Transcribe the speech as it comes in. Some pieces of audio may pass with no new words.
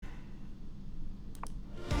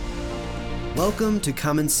Welcome to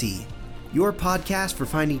Come and See, your podcast for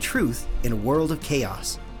finding truth in a world of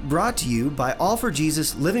chaos. Brought to you by All for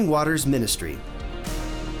Jesus Living Waters Ministry.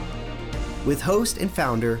 With host and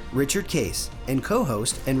founder Richard Case and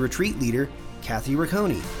co-host and retreat leader Kathy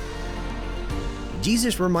Ricconi.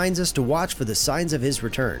 Jesus reminds us to watch for the signs of his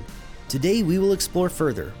return. Today we will explore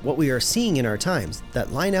further what we are seeing in our times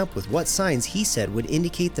that line up with what signs he said would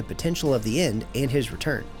indicate the potential of the end and his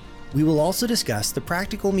return. We will also discuss the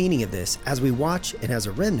practical meaning of this as we watch and as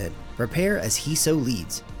a remnant prepare as he so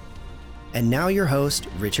leads. And now your host,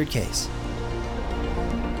 Richard Case.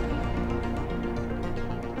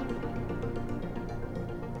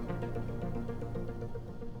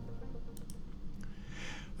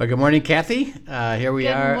 Well, good morning, Kathy. Here we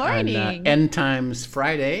are on End Times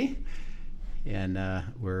Friday. And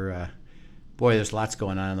boy, there's lots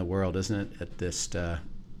going on in the world, isn't it? At this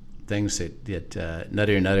things that get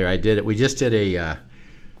nuttier and nuttier. We just did a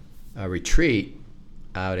retreat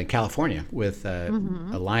out in California with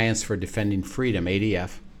Alliance for Defending Freedom,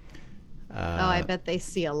 ADF. I bet they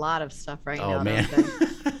see a lot of stuff right now. Oh,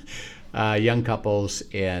 man. Young couples,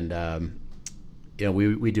 and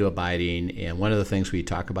we do abiding, and one of the things we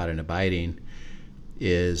talk about in abiding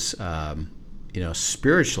is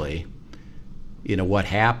spiritually, what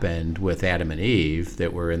happened with Adam and Eve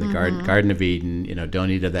that were in the Garden of Eden. Don't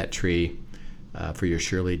eat of that tree, for you'll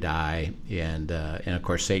surely die. And of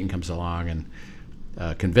course Satan comes along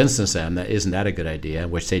and convinces them that isn't that a good idea,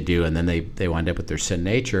 which they do, and then they wind up with their sin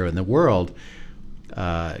nature, and the world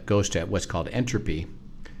goes to what's called entropy.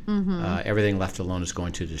 Everything left alone is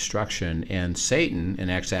going to destruction, and Satan,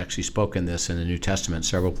 and actually spoken this in the New Testament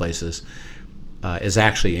several places, is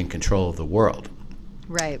actually in control of the world.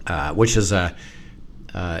 Right. Which is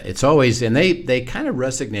it's always, and they kind of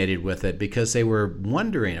resonated with it because they were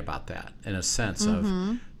wondering about that in a sense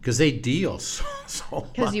of, because they deal so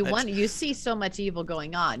because much. you see so much evil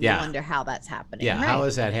going on. Yeah. You wonder how that's happening. Yeah. Right. How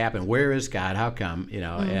does that happen? Where is God? How come?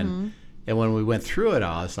 And when we went through it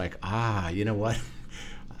all, it's like, you know what?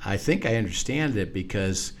 I think I understand it,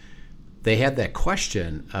 because they had that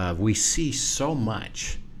question of, we see so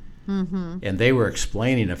much. And they were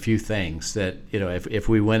explaining a few things that, if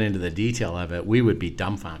we went into the detail of it, we would be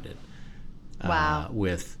dumbfounded. Wow.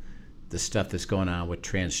 With the stuff that's going on with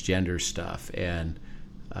transgender stuff, and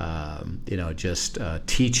just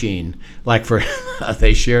teaching, like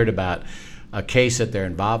they shared about a case that they're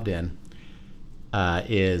involved in,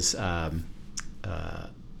 is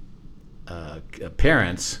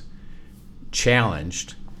parents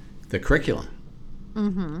challenged the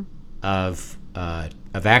curriculum of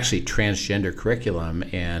actually transgender curriculum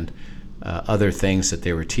and other things that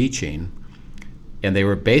they were teaching, and they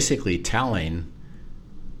were basically telling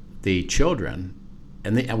the children,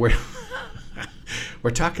 and we're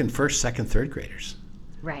we're talking first, second, third graders.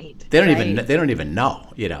 Right. They don't even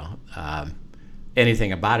know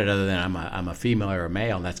anything about it other than I'm a female or a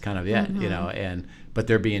male, and that's kind of it. But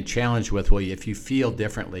they're being challenged with, well, if you feel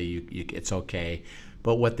differently, it's okay.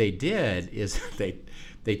 But what they did is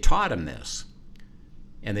they taught them this.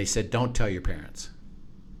 And they said, don't tell your parents.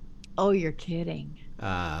 Oh, you're kidding.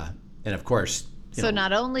 And of course. So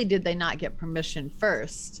not only did they not get permission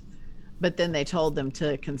first, but then they told them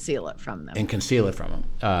to conceal it from them. And conceal it from them.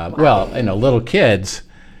 Wow. Well, little kids,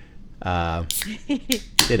 they.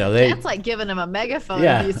 That's like giving them a megaphone.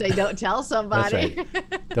 Yeah. And you say, don't tell somebody. That's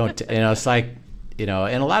right. Don't. It's like, and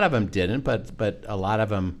a lot of them didn't, but a lot of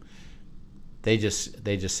them, they just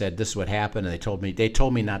said, this is what happened, and they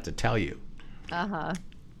told me not to tell you.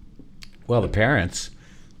 Well, the parents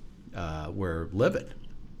were livid.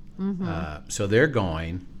 So they're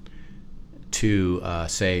going to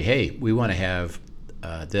say, hey, we want to have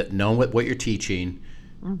know what you're teaching.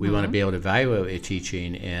 We want to be able to evaluate what you're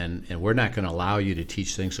teaching, and we're not going to allow you to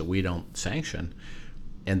teach things that we don't sanction.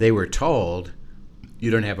 And they were told,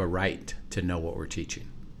 you don't have a right to know what we're teaching.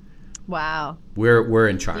 Wow. We're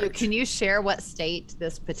in charge. Can you share what state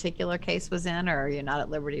this particular case was in, or are you not at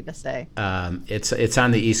liberty to say? It's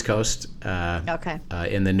on the East Coast. Okay.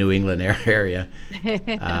 In the New England area.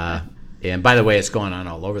 And by the way, it's going on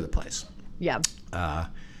all over the place. Yeah.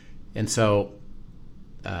 And so,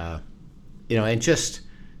 and just,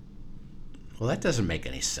 well, that doesn't make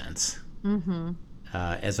any sense.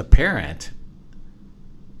 As a parent,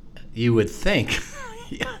 you would think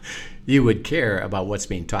you would care about what's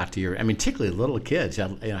being taught to particularly little kids.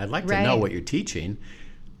 I'd like to know what you're teaching,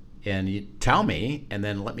 and you tell me, and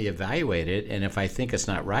then let me evaluate it. And if I think it's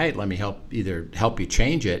not right, let me help you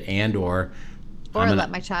change it, or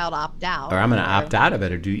let my child opt out, or I'm going to opt out of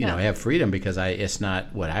it, or have freedom, because it's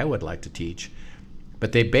not what I would like to teach.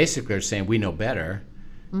 But they basically are saying, we know better,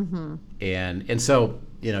 And so,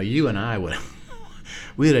 you and I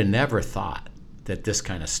we would have never thought that this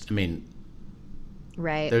kind of,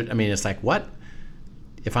 Right. it's like, what?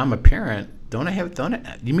 If I'm a parent,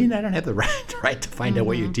 you mean I don't have the right to find out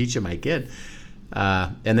what you're teaching my kid?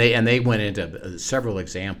 And they went into several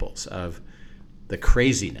examples of the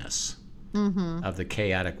craziness of the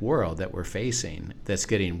chaotic world that we're facing, that's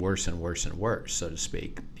getting worse and worse and worse, so to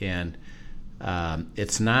speak. And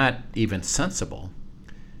it's not even sensible.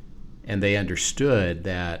 And they understood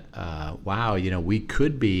that, wow, we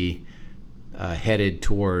could be headed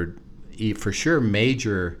toward, for sure,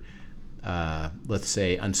 major, let's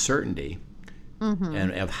say, uncertainty,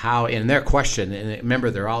 and of how, and their question, and remember,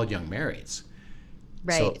 they're all young marrieds.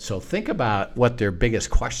 Right. So think about what their biggest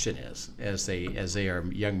question is as they are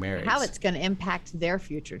young marrieds. How it's going to impact their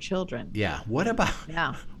future children. Yeah. What about?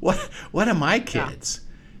 Yeah. What are my kids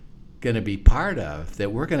going to be part of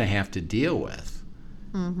that we're going to have to deal with?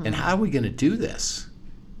 And how are we going to do this?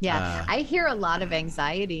 Yeah. I hear a lot of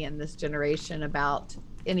anxiety in this generation about,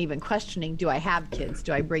 and even questioning, do I have kids?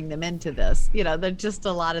 Do I bring them into this? There's just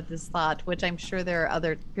a lot of this thought, which I'm sure there are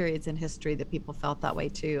other periods in history that people felt that way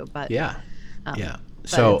too. But yeah. But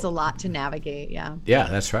So it's a lot to navigate. Yeah. Yeah,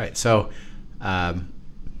 that's right. So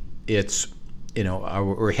it's,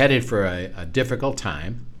 we're headed for a difficult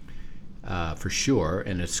time, for sure,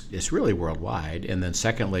 and it's really worldwide. And then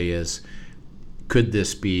secondly is, could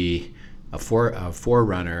this be a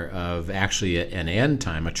forerunner of actually an end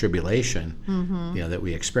time, a tribulation, that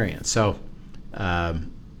we experience? So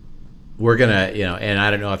we're gonna, and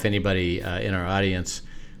I don't know if anybody in our audience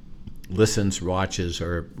listens, watches,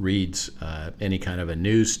 or reads any kind of a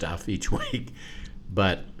news stuff each week,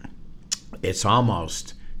 but it's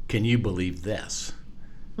almost, can you believe this?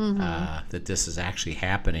 That this is actually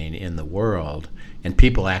happening in the world, and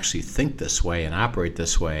people actually think this way and operate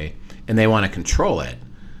this way, and they want to control it,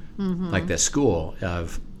 like that school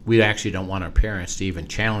of, we actually don't want our parents to even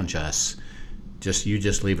challenge us. You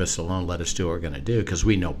just leave us alone, let us do what we're going to do, because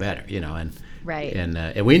we know better, and Right.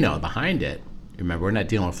 And we know behind it. Remember, we're not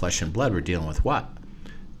dealing with flesh and blood. We're dealing with what?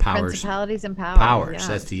 Powers. Principalities and powers. Powers. Yeah.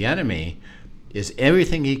 That's the enemy, is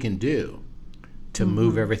everything he can do to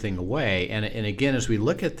move everything away. And again, as we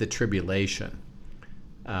look at the tribulation,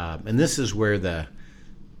 and this is where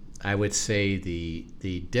I would say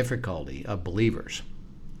the difficulty of believers.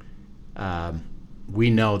 We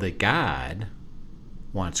know that God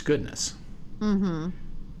wants goodness.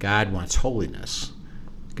 God wants holiness.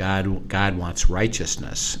 God wants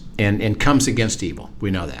righteousness, and comes against evil.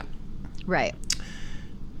 We know that. Right.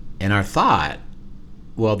 And our thought,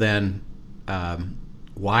 well then,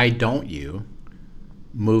 why don't you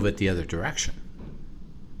move it the other direction?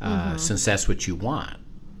 Since that's what you want.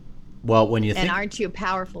 Well, when you think, And aren't you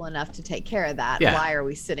powerful enough to take care of that? Yeah. Why are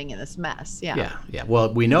we sitting in this mess? Yeah. Yeah.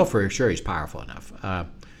 Well, we know for sure he's powerful enough.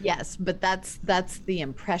 Yes, but that's the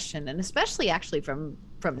impression, and especially actually from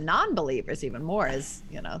non-believers even more, is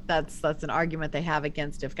that's an argument they have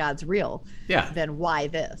against, if God's real, Yeah. then why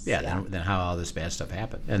this? Then how all this bad stuff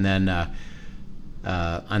happened. And then,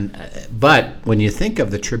 but when you think of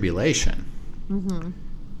the tribulation,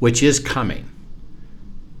 which is coming,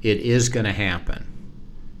 it is going to happen.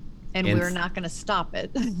 And we're not going to stop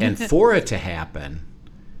it. And for it to happen,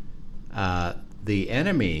 the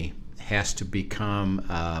enemy has to become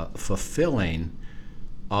fulfilling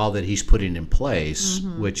all that he's putting in place,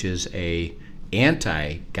 which is a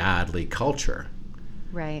anti-godly culture.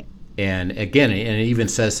 Right. And again, and it even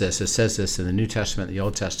says this, in the New Testament, the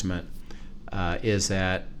Old Testament, is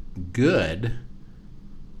that good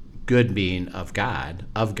being of God,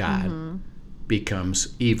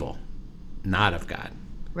 becomes evil, not of God.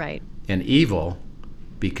 Right. And evil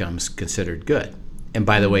becomes considered good. And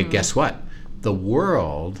by the way, guess what? The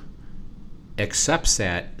world accepts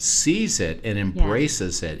that, sees it, and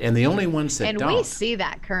embraces it. And the only ones that don't. And we see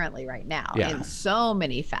that currently right now in so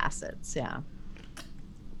many facets. Yeah.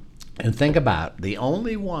 And think about, the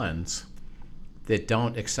only ones that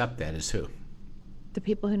don't accept that is who? The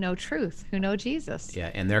people who know truth, who know Jesus.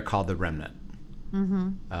 Yeah, and they're called the remnant.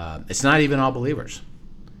 It's not even all believers.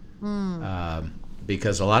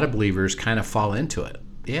 Because a lot of believers kind of fall into it.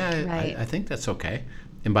 Yeah, Right. I think that's okay.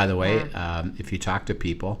 And by the way, if you talk to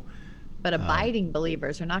people, But abiding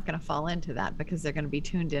believers are not going to fall into that, because they're going to be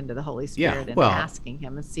tuned into the Holy Spirit and well, asking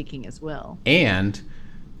Him and seeking His will. and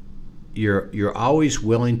you're always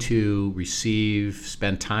willing to receive,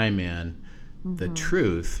 spend time in the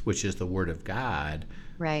truth, which is the Word of God,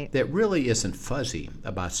 Right. that really isn't fuzzy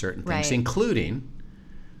about certain things, Right. including,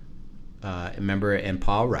 remember, and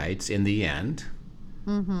Paul writes, in the end,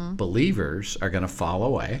 believers are going to fall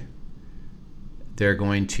away. They're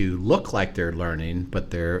going to look like they're learning,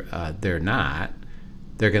 but they're not.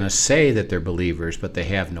 They're going to say that they're believers, but they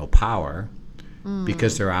have no power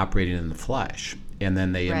because they're operating in the flesh. And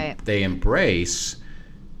then they embrace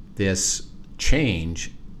this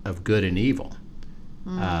change of good and evil.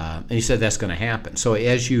 And he said that's going to happen. So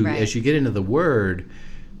as you get into the Word,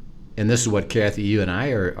 and this is what Kathy, you and I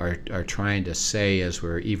are trying to say as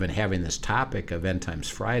we're even having this topic of End Times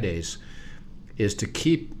Fridays, is to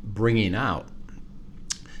keep bringing out,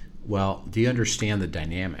 well, do you understand the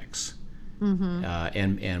dynamics?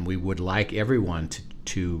 And we would like everyone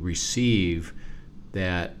to receive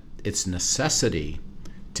that it's necessity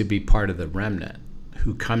to be part of the remnant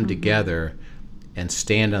who come together and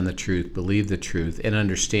stand on the truth, believe the truth, and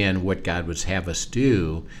understand what God would have us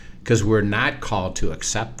do, because we're not called to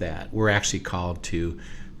accept that. We're actually called to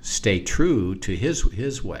stay true to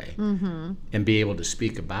his way and be able to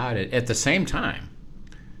speak about it. At the same time,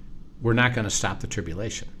 we're not going to stop the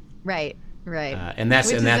tribulation. Right. And that's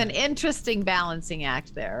Which is an interesting balancing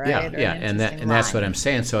act there, right? Yeah, and that's what I'm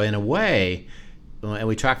saying. So in a way, and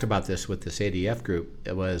we talked about this with this ADF group,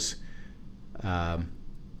 it was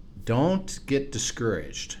don't get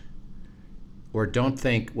discouraged, or don't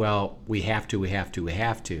think, well, we have to.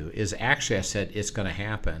 Is actually, I said, it's going to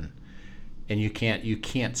happen, and you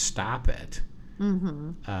can't stop it.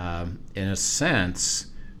 In a sense,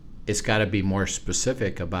 it's got to be more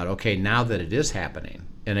specific about, okay, now that it is happening.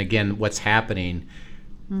 And again, what's happening,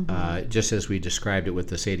 just as we described it with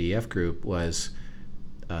this ADF group, was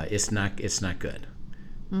it's not good.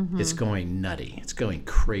 It's going nutty. It's going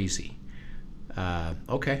crazy.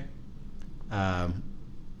 Okay. God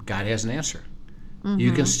has an answer.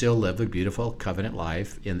 You can still live a beautiful covenant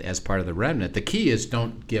life as part of the remnant. The key is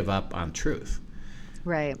don't give up on truth.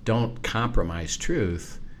 Right. Don't compromise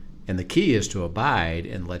truth. And the key is to abide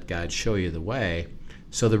and let God show you the way.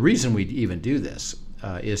 So the reason we even do this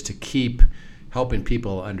is to keep helping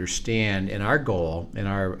people understand, and our goal and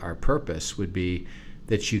our purpose would be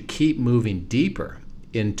that you keep moving deeper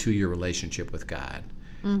into your relationship with God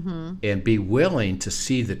and be willing to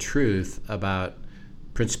see the truth about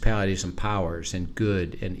principalities and powers and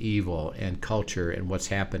good and evil and culture and what's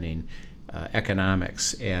happening,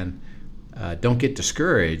 economics, and don't get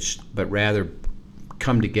discouraged, but rather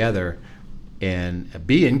come together and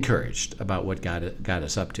be encouraged about what God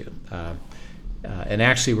is up to. And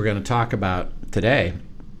actually, we're going to talk about today,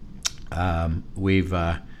 we've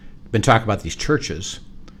been talking about these churches,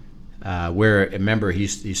 where, remember,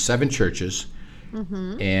 he's 7 churches,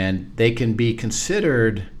 and they can be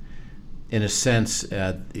considered, in a sense,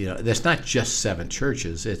 that's not just 7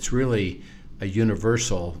 churches. It's really a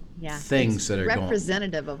universal things that are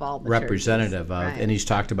representative of all the representative churches. Of, and he's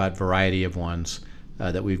talked about variety of ones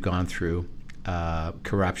that we've gone through,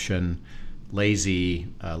 corruption, lazy,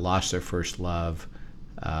 lost their first love,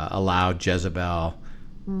 allowed Jezebel,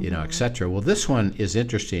 etc. Well, this one is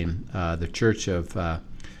interesting, the Church of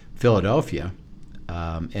Philadelphia,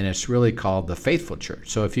 and it's really called the Faithful Church.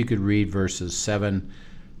 So if you could read verses 7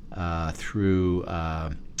 through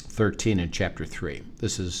 13 in chapter 3.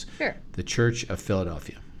 This is the Church of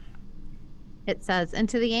Philadelphia. It says, "And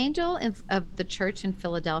to the angel of the church in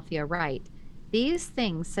Philadelphia write, these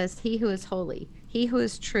things says he who is holy, he who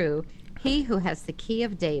is true, he who has the key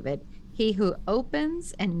of David, he who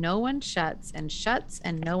opens and no one shuts, and shuts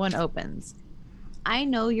and no one opens. I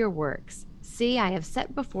know your works. See, I have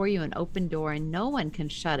set before you an open door, and no one can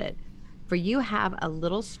shut it. For you have a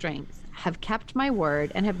little strength, have kept my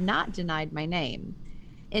word, and have not denied my name.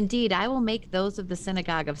 Indeed, I will make those of the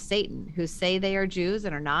synagogue of Satan, who say they are Jews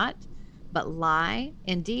and are not, but lie.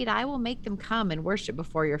 Indeed, I will make them come and worship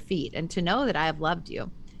before your feet, and to know that I have loved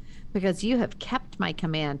you. Because you have kept my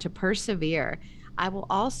command to persevere, I will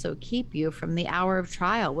also keep you from the hour of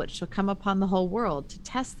trial, which shall come upon the whole world, to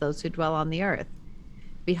test those who dwell on the earth.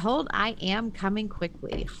 Behold, I am coming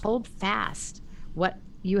quickly. Hold fast what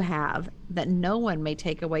you have, that no one may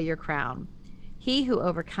take away your crown. He who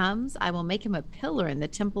overcomes, I will make him a pillar in the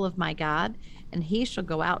temple of my God, and he shall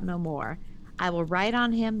go out no more. I will write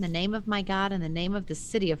on him the name of my God and the name of the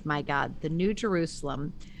city of my God, the New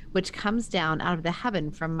Jerusalem, which comes down out of the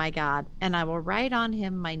heaven from my God, and I will write on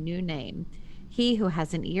him my new name. He who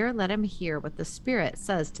has an ear, let him hear what the Spirit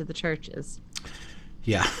says to the churches."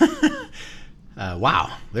 Yeah.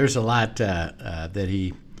 Wow. There's a lot that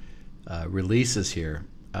he releases here.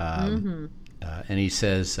 And he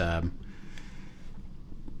says,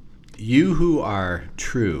 you who are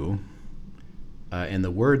true, and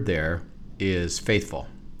the word there is faithful.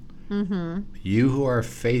 You who are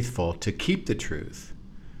faithful to keep the truth,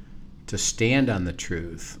 to stand on the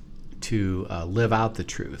truth, to live out the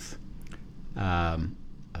truth.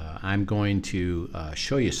 I'm going to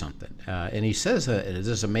show you something. And he says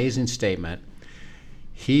this amazing statement,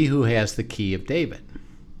 he who has the key of David.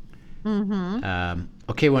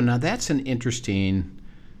 Okay, well, now that's an interesting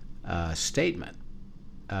statement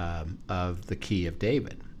of the key of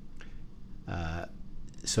David.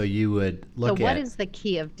 So you would look at... So what is the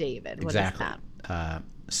key of David? Exactly. What is that?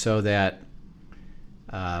 So that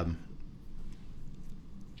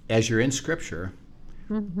as you're in Scripture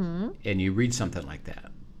and you read something like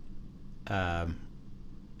that,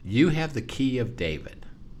 you have the key of David.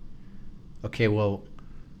 Okay, well,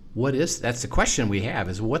 that's the question we have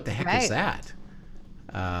is what the heck is that?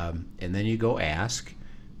 And then you go ask,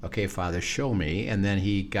 okay, Father, show me. And then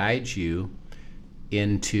he guides you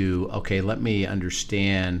into, okay, let me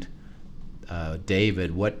understand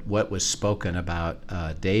David, what was spoken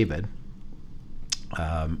about David,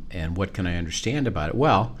 and what can I understand about it?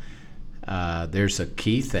 Well, there's a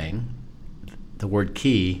key thing, the word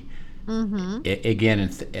key.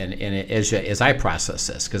 Again, and as I process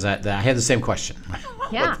this, because I had the same question.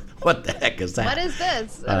 Yeah. What the heck is that? What is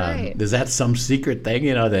this? Right. Is that some secret thing,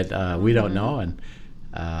 that we don't know?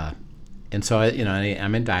 And so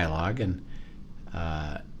I'm in dialogue, and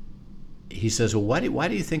he says, well, why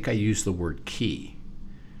do you think I use the word key?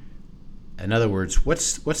 In other words,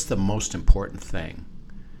 what's the most important thing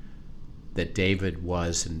that David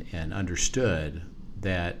was and understood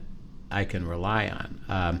that I can rely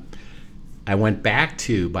on? I went back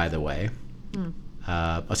to, by the way,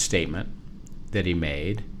 a statement that he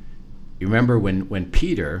made. You remember when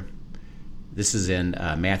Peter, this is in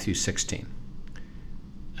Matthew 16,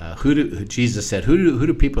 Jesus said, who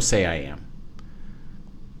do people say I am?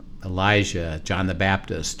 Elijah, John the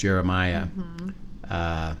Baptist, Jeremiah.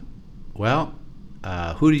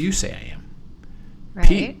 Who do you say I am?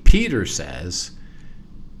 Right. Peter says,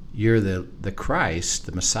 you're the Christ,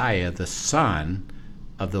 the Messiah, the Son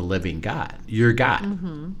of the living God. You're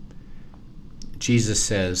God. Jesus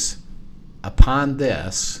says, upon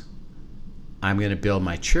this, I'm going to build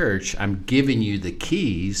my church. I'm giving you the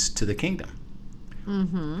keys to the kingdom.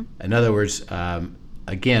 In other words,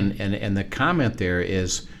 again, and the comment there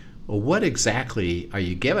is, well, what exactly are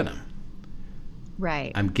you giving them?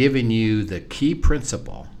 Right. I'm giving you the key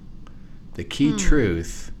principle, the key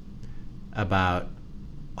truth about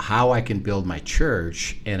how I can build my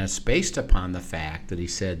church, and it's based upon the fact that he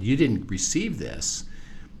said, you didn't receive this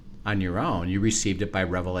on your own. You received it by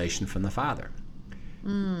revelation from the Father.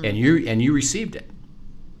 And you received it.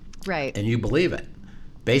 Right. And you believe it.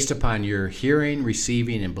 Based upon your hearing,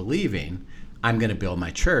 receiving, and believing, I'm going to build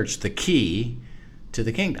my church, the key to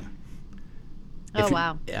the kingdom.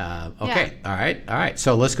 Wow. Okay. Yeah. All right.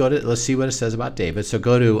 So let's see what it says about David. So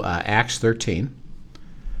go to Acts 13.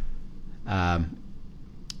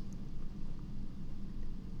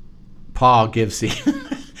 Paul gives the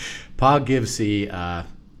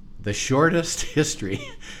shortest history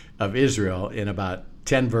of Israel in about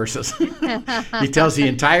 10 verses. He tells the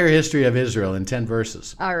entire history of Israel in 10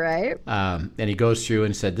 verses. All right. And he goes through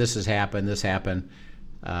and said, this happened.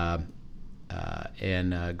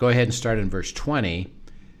 And go ahead and start in verse 20,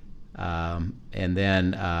 and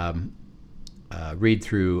then read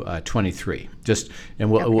through 23. We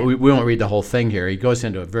won't read the whole thing here. He goes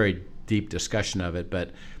into a very deep discussion of it,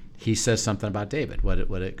 but he says something about David. What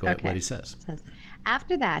he says.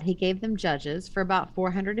 After that, he gave them judges for about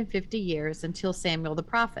 450 years until Samuel the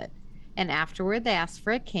prophet. And afterward, they asked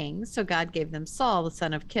for a king. So God gave them Saul, the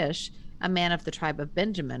son of Kish, a man of the tribe of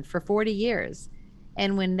Benjamin, for 40 years.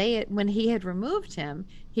 And when he had removed him,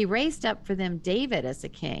 he raised up for them David as a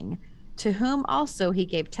king, to whom also he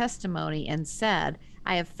gave testimony and said,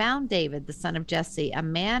 I have found David, the son of Jesse, a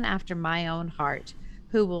man after my own heart,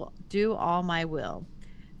 who will do all my will.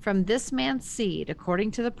 From this man's seed, according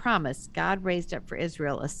to the promise, God raised up for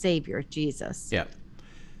Israel a Savior, Jesus. Yeah.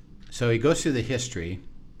 So he goes through the history.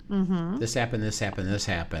 This happened, this happened, this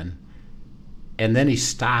happened. And then he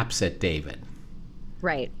stops at David.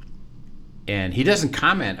 Right. And he doesn't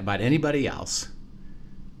comment about anybody else.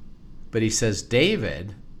 But he says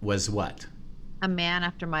David was what? A man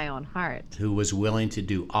after my own heart. Who was willing to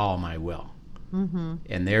do all my will.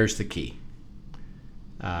 And there's the key.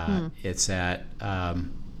 It's that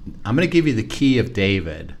I'm going to give you the key of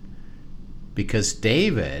David, because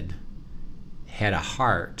David had a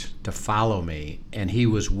heart to follow me, and he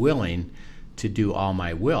was willing to do all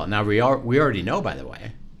my will. Now, we already know, by the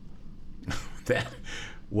way, that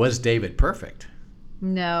was David perfect?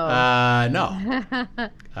 No. No.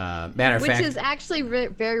 Matter of fact, which is actually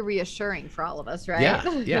very reassuring for all of us, right?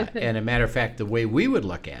 Yeah. And a matter of fact, the way we would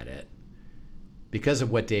look at it, because of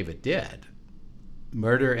what David did,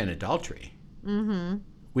 murder and adultery,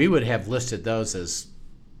 we would have listed those as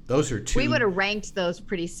those are two. We would have ranked those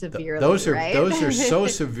pretty severely. Those are right? those are so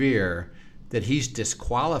severe that he's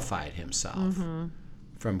disqualified himself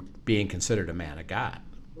from being considered a man of God.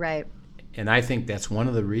 Right. And I think that's one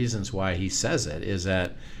of the reasons why he says it, is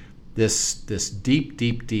that this deep,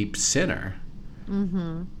 deep, deep sinner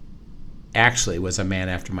actually was a man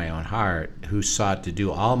after my own heart who sought to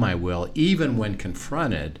do all my will, even when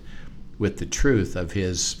confronted with the truth of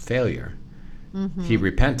his failure. He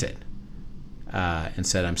repented and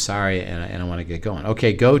said, "I'm sorry, and I want to get going."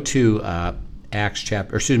 Okay, go to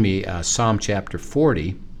Psalm chapter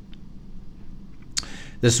 40.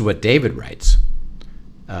 This is what David writes,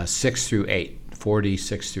 6 through 8,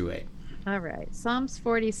 46 through 8. All right. Psalms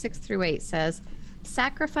 46 through 8 says,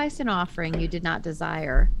 "Sacrifice and offering you did not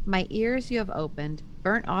desire. My ears you have opened.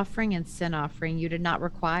 Burnt offering and sin offering you did not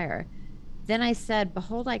require. Then I said,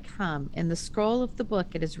 Behold, I come. In the scroll of the book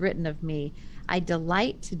it is written of me. I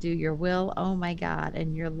delight to do your will, O my God,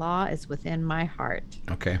 and your law is within my heart."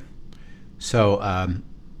 Okay. So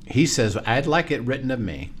he says, "I'd like it written of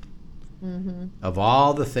me." Of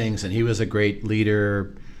all the things, and he was a great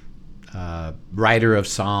leader, writer of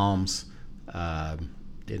Psalms,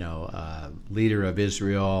 leader of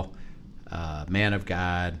Israel, man of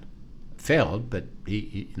God, failed, but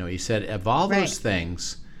he said, of all those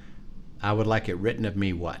things, I would like it written of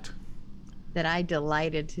me what? That I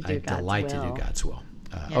delighted to do God's will. I delight to do God's will.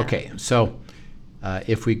 Okay, so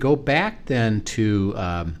if we go back then to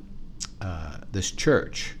this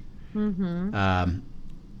church,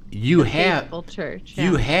 you have church.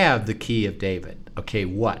 You have the key of David. Okay,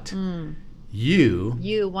 what?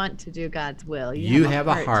 You want to do God's will. You have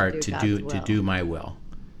a heart to do my will.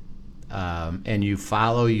 And you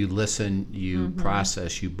follow, you listen, you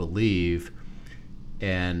process, you believe,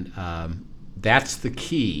 and that's the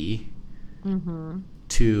key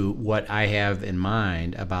to what I have in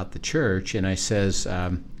mind about the church. And I says,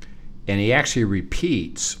 and he actually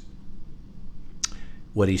repeats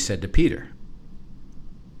what he said to Peter.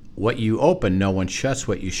 What you open, no one shuts.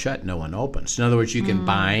 What you shut, no one opens. In other words, you can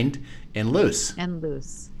bind and loose.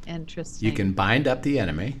 Interesting. You can bind up the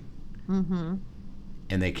enemy, and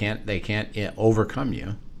they can't overcome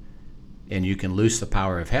you. And you can loose the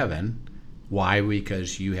power of heaven. Why?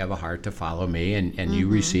 Because you have a heart to follow me, and you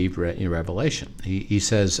receive revelation. He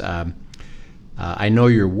says, "I know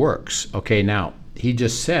your works." Okay, now he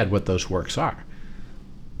just said what those works are.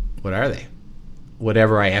 What are they?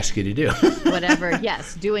 Whatever I ask you to do. Whatever,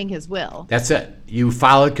 yes, doing his will. That's it. You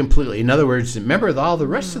followed completely. In other words, remember all the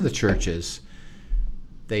rest of the churches.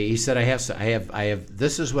 He said, I have.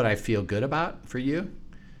 This is what I feel good about for you,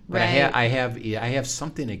 but I have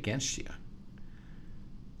something against you.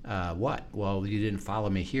 What? Well, you didn't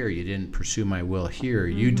follow me here. You didn't pursue my will here.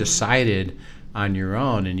 You decided on your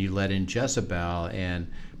own, and you let in Jezebel,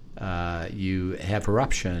 and you have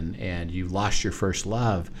corruption, and you lost your first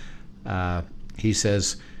love. He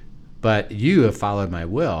says, but you have followed my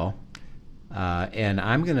will, and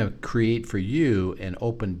I'm going to create for you an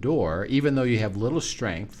open door, even though you have little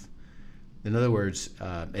strength. In other words,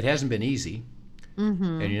 it hasn't been easy,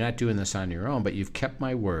 and you're not doing this on your own, but you've kept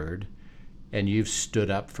my word, and you've stood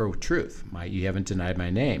up for truth. You haven't denied my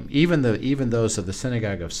name. Even those of the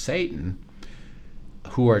synagogue of Satan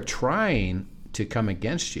who are trying to come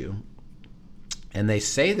against you, and they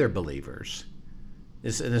say they're believers.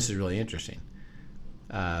 This is really interesting.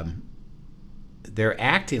 They're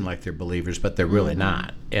acting like they're believers, but they're really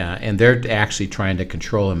not. And they're actually trying to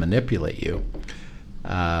control and manipulate you.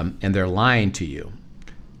 And they're lying to you.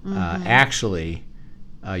 Actually,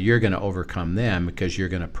 you're going to overcome them because you're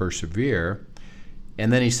going to persevere.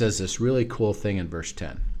 And then he says this really cool thing in verse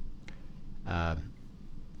 10. I'm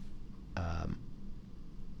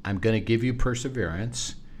going to give you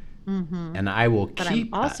perseverance. And I will but I'm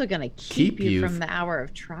also going to keep you from the hour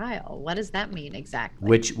of trial. What does that mean exactly?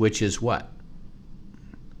 Which is what?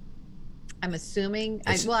 I'm assuming.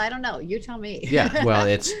 I don't know. You tell me. Yeah. Well,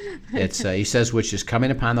 it's he says which is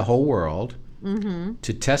coming upon the whole world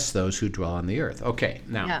to test those who dwell on the earth. Okay.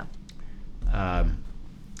 Now,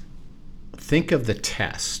 think of the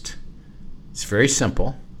test. It's very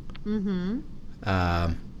simple.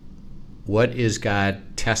 What is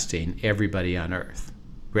God testing everybody on earth?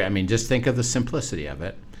 I mean, just think of the simplicity of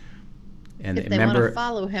it. And if they want to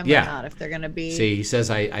follow him or not, if they're going to be See, he says,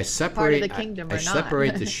 I separate part of the kingdom or I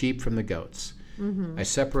separate the sheep from the goats. I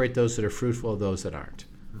separate those that are fruitful of those that aren't.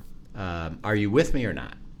 Are you with me or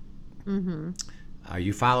not? Are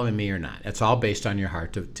you following me or not? It's all based on your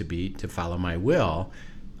heart to follow my will.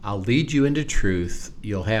 I'll lead you into truth.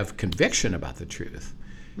 You'll have conviction about the truth.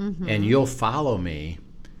 And you'll follow me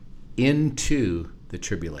into the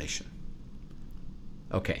tribulation.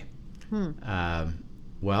 Okay.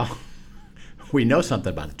 Well, we know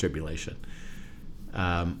something about the tribulation.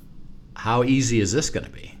 How easy is this going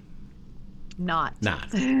to be? Not.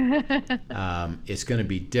 It's going to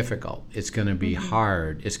be difficult. It's going to be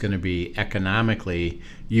hard. It's going to be economically,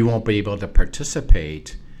 you won't be able to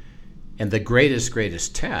participate. And the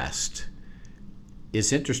greatest test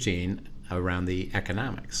is interesting around the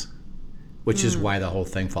economics, which is why the whole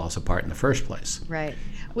thing falls apart in the first place. Right.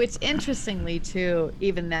 Which, interestingly, too,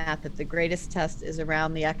 even that the greatest test is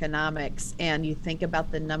around the economics. And you think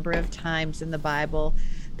about the number of times in the Bible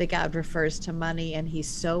that God refers to money, and he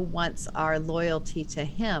so wants our loyalty to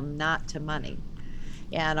him, not to money,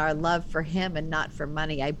 and our love for him and not for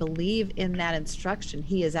money. I believe in that instruction,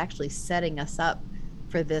 he is actually setting us up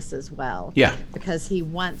for this as well. Yeah. Because he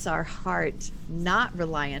wants our heart not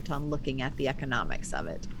reliant on looking at the economics of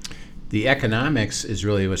it. The economics is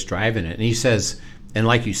really what's driving it. And he says, and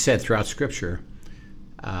like you said throughout Scripture,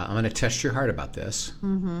 I'm going to test your heart about this.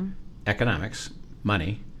 Economics,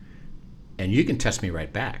 money, and you can test me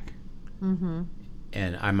right back. And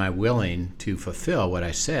am I willing to fulfill what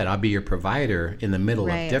I said? I'll be your provider in the middle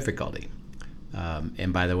of difficulty.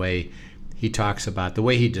 And by the way, he talks about, the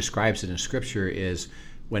way he describes it in Scripture is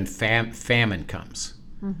when famine comes.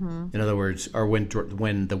 In other words, or when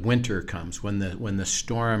the winter comes, when the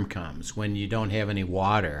storm comes, when you don't have any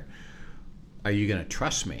water, are you going to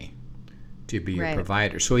trust me to be your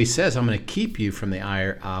provider? So he says, I'm going to keep you from the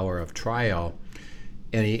hour of trial.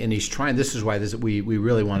 And he's trying, this is why we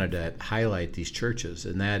really wanted to highlight these churches,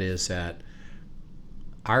 and that is that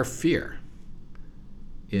our fear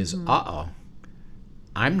is,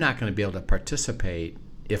 I'm not going to be able to participate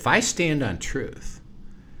if I stand on truth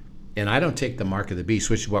and I don't take the mark of the beast,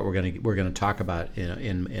 which is what we're going to talk about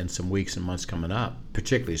in some weeks and months coming up,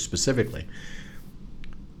 particularly specifically.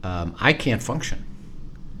 I can't function.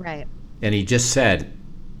 Right. And he just said,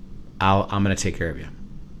 I'm going to take care of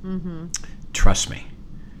you. Trust me.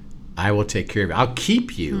 I will take care of you. I'll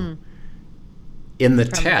keep you in the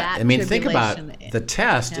test. I mean, think about the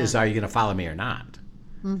test is, are you going to follow me or not?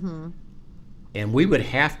 And we would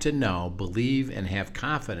have to know, believe, and have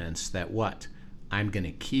confidence that what? I'm going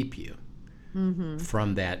to keep you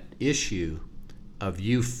from that issue of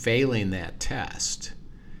you failing that test.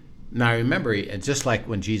 Now, remember, just like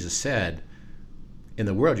when Jesus said, in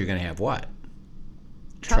the world you're going to have what?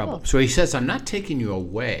 Trouble. So he says, I'm not taking you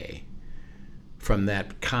away from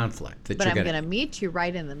that conflict. But I'm going to meet you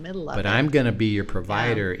right in the middle of it. But I'm going to be your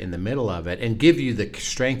provider in the middle of it and give you the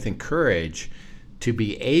strength and courage to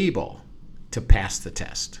be able to pass the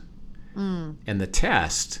test. And the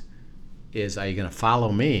test is, are you going to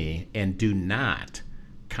follow me and do not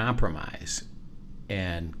compromise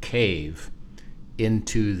and cave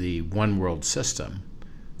into the one world system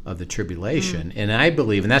of the tribulation? And I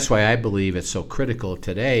believe, and that's why I believe it's so critical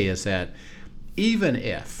today, is that even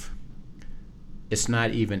if it's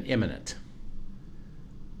not even imminent,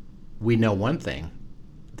 we know one thing: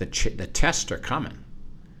 the tests are coming.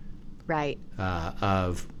 Right.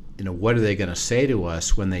 Of what are they going to say to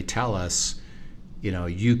us when they tell us,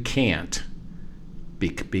 you can't,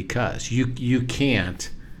 because you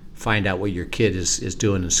can't find out what your kid is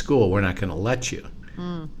doing in school. We're not going to let you.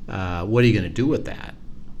 What are you going to do with that?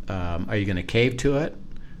 Are you going to cave to it?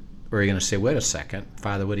 Or are you going to say, wait a second,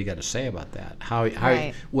 Father, what do you got to say about that?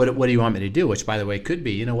 What do you want me to do? Which, by the way, could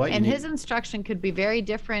be, And his instruction could be very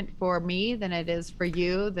different for me than it is for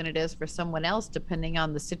you, than it is for someone else, depending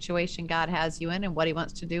on the situation God has you in and what he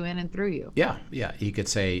wants to do in and through you. Yeah. He could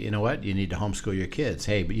say, you know what, you need to homeschool your kids.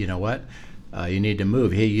 Hey, but you know what, you need to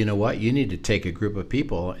move. Hey, you know what, you need to take a group of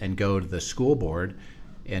people and go to the school board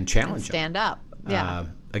and challenge them. Stand up. Yeah.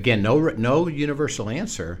 Again, no universal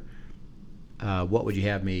answer. What would you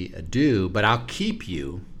have me do? But I'll keep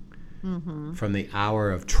you from the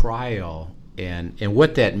hour of trial. And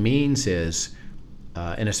what that means is,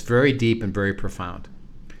 and it's very deep and very profound,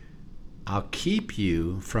 I'll keep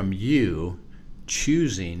you from you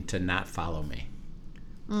choosing to not follow me.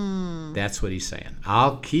 That's what he's saying.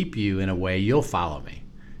 I'll keep you in a way you'll follow me.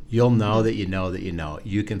 You'll know that you know that you know.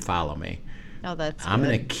 You can follow me. Oh, that's I'm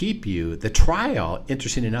going to keep you. The trial,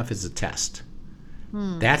 interesting enough, is a test.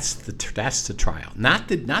 That's the trial, not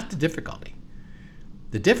the difficulty.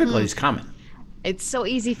 The difficulty is coming. It's so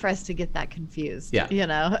easy for us to get that confused. Yeah.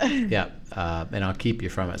 Yeah. And I'll keep you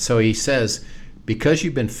from it. So he says, because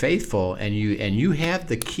you've been faithful and you have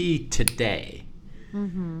the key today.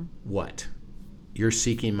 What? You're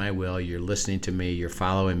seeking my will. You're listening to me. You're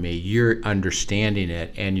following me. You're understanding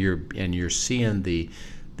it, and you're seeing the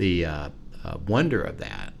wonder of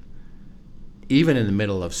that. Even in the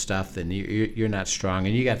middle of stuff, then you're not strong,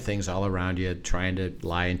 and you got things all around you trying to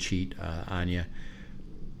lie and cheat on you,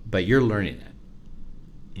 but you're learning it.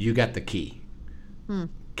 you got the key.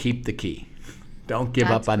 Keep the key. Don't give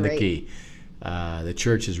That's up on great. the key. The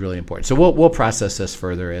church is really important. So we'll process this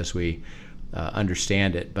further as we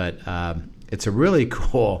understand it. But it's a really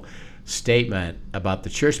cool statement about the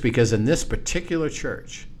church, because in this particular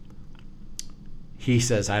church, he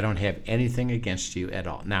says, I don't have anything against you at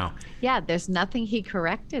all. Now, Yeah, there's nothing he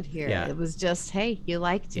corrected here. Yeah. It was just, hey, you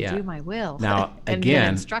like to Yeah. do my will. Now, and give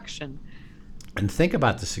again- instruction. and think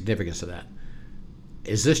about the significance of that.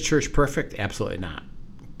 Is this church perfect? Absolutely not.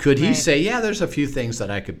 Could he Right. say, yeah, there's a few things that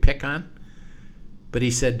I could pick on? But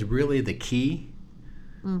he said, really, the key,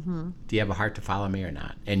 do you have a heart to follow me or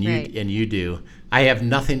not? And you Right. and you do. I have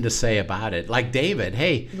nothing to say about it. Like David,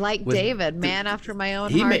 hey. Like with- David, man after my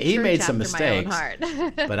own he heart. he church made some after my own mistakes,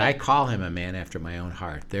 heart. but I call him a man after my own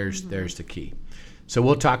heart. There's the key. So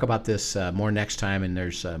we'll talk about this more next time, and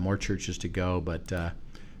there's more churches to go, but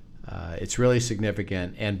it's really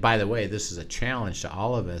significant. And by the way, this is a challenge to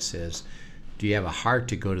all of us: is do you have a heart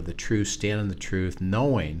to go to the truth, stand in the truth,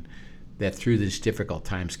 knowing that through these difficult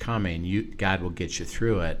times coming, God will get you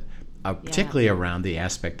through it, particularly around the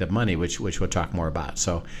aspect of money, which we'll talk more about.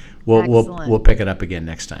 So Excellent. we'll pick it up again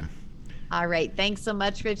next time. All right. Thanks so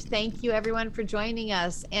much, Rich. Thank you, everyone, for joining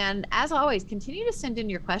us. And as always, continue to send in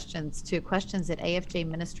your questions to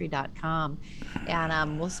questions@afjministry.com.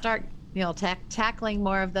 And we'll start, tackling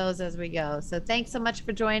more of those as we go. So thanks so much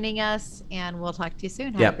for joining us, and we'll talk to you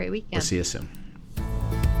soon. Have a great weekend. We'll see you soon.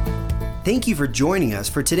 Thank you for joining us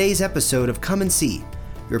for today's episode of Come and See,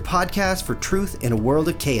 your podcast for truth in a world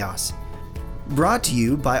of chaos. Brought to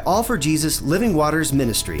you by All for Jesus Living Waters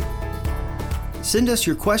Ministry. Send us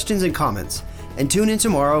your questions and comments, and tune in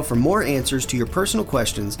tomorrow for more answers to your personal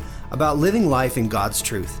questions about living life in God's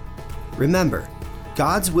truth. Remember,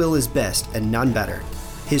 God's will is best and none better.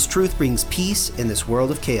 His truth brings peace in this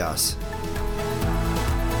world of chaos.